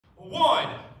1,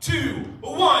 2,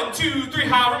 1, 2, 3.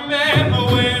 I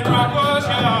remember when Rock was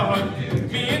young.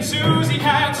 Me and Susie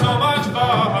had so much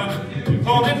fun,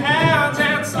 holding hands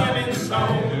and skimming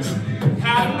stones.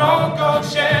 Had an old gold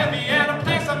Chevy and a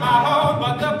place of my own,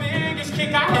 but the biggest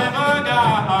kick I ever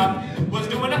got was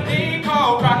doing a thing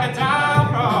called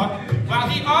Crocodile Rock, while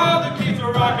the other kids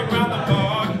were rocking around the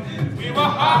block. We were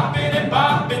hopping and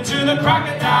bopping to the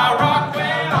Crocodile Rock.